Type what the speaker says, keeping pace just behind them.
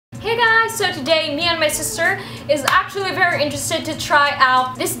Okay guys, so today me and my sister is actually very interested to try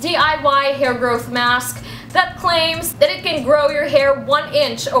out this DIY hair growth mask that claims that it can grow your hair 1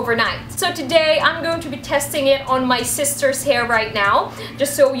 inch overnight. So today I'm going to be testing it on my sister's hair right now.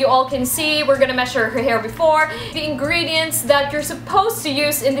 Just so you all can see, we're gonna measure her hair before. The ingredients that you're supposed to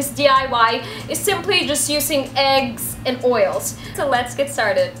use in this DIY is simply just using eggs and oils. So let's get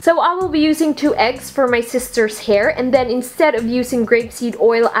started. So I will be using 2 eggs for my sister's hair, and then instead of using grapeseed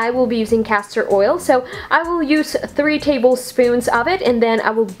oil, I will be using castor oil. So I will use 3 tablespoons of it, and then I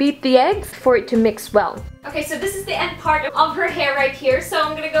will beat the eggs for it to mix well. Okay, so this is the end part of her hair right here. So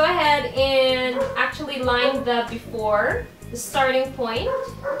I'm gonna go ahead and actually line the starting point.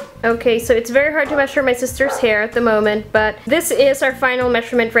 Okay, so it's very hard to measure my sister's hair at the moment, but this is our final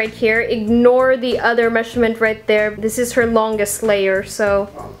measurement right here. Ignore the other measurement right there. This is her longest layer, so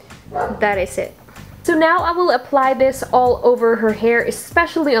that is it. So now I will apply this all over her hair,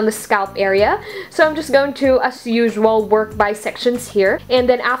 especially on the scalp area. So I'm just going to, as usual, work by sections here. And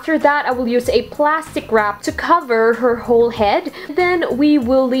then after that, I will use a plastic wrap to cover her whole head. Then we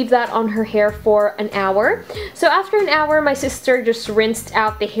will leave that on her hair for an hour. So after an hour, my sister just rinsed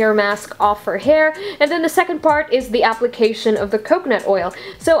out the hair mask off her hair. And then the second part is the application of the coconut oil.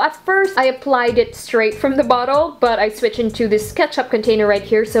 So at first, I applied it straight from the bottle, but I switched into this ketchup container right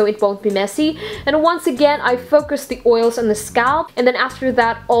here so it won't be messy. And once again, I focused the oils on the scalp, and then after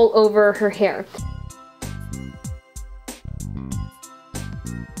that, all over her hair.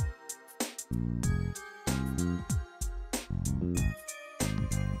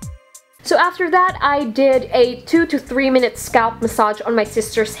 So after that, I did a 2 to 3 minute scalp massage on my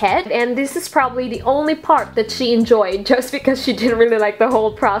sister's head, and this is probably the only part that she enjoyed, just because she didn't really like the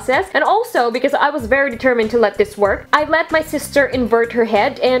whole process, and also because I was very determined to let this work. I let my sister invert her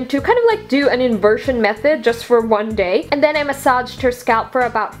head and to kind of like do an inversion method just for 1 day, and then I massaged her scalp for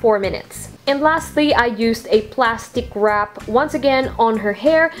about 4 minutes. And lastly, I used a plastic wrap once again on her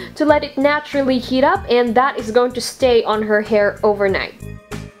hair to let it naturally heat up, and that is going to stay on her hair overnight.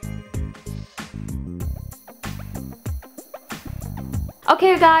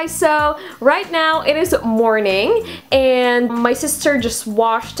 Okay guys, so right now it is morning and my sister just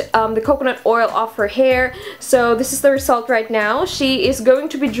washed the coconut oil off her hair. So this is the result right now. She is going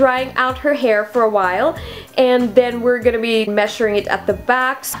to be drying out her hair for a while, and then we're gonna be measuring it at the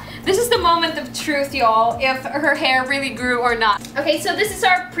backs. This is the moment of truth, y'all, if her hair really grew or not. Okay, so this is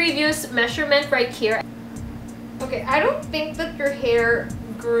our previous measurement right here. Okay, I don't think that your hair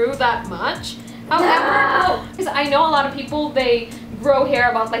grew that much. However, because I know a lot of people, they grow hair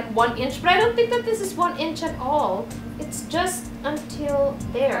about like 1 inch, but I don't think that this is 1 inch at all. It's just until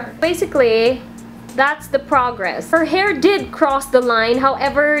there. Basically, that's the progress. Her hair did cross the line,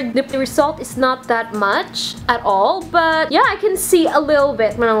 however, the result is not that much at all, but yeah, I can see a little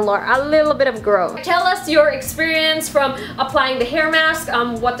bit, a little bit of growth. Tell us your experience from applying the hair mask.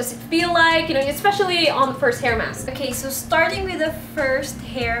 What does it feel like, you know, especially on the first hair mask? Okay, so starting with the first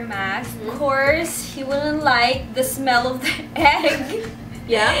hair mask, of course, you wouldn't like the smell of the egg.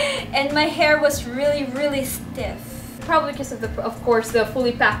 Yeah. And my hair was really stiff. Probably because of course, the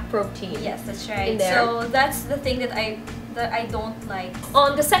fully packed protein. Yes, that's right. In there. So that's the thing that I don't like.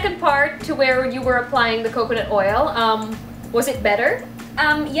 On the second part, to where you were applying the coconut oil, was it better?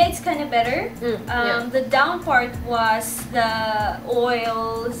 Yeah, it's kind of better. Yeah. The down part was the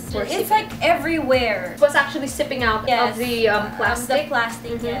oils. It's like everywhere. It was actually sipping out of the plastic. The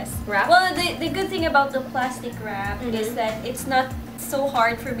plastic, yes. Wrap. Well, the good thing about the plastic wrap is that it's not so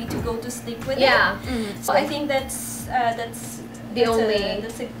hard for me to go to sleep with it. Yeah. So I think that's the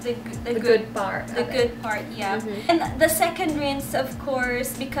good part. The good part, yeah. And the second rinse, of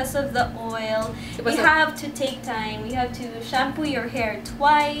course, because of the oil, you have to take time. You have to shampoo your hair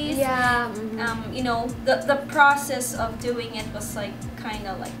twice. Yeah. You know, the process of doing it was like kind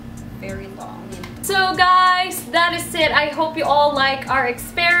of like very long. So guys, that is it. I hope you all like our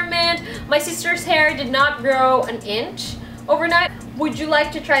experiment. My sister's hair did not grow 1 inch overnight. Would you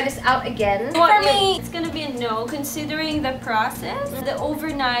like to try this out again? For me, it's gonna be a no, considering the process, the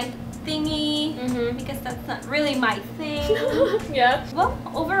overnight thingy, because that's not really my thing. Yeah. Well,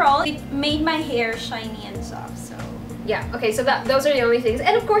 overall, it made my hair shiny and soft, so. Yeah, okay, so those are the only things.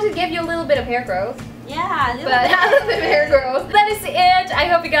 And of course, it gave you a little bit of hair growth. Yeah, a little bit of hair growth. That is it. I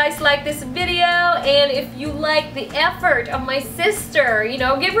hope you guys like this video, and if you like the effort of my sister, you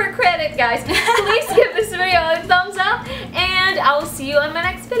know, give her credit, guys. Please give this video a thumbs up, and I will see you on my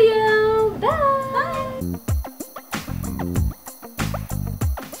next video. Bye!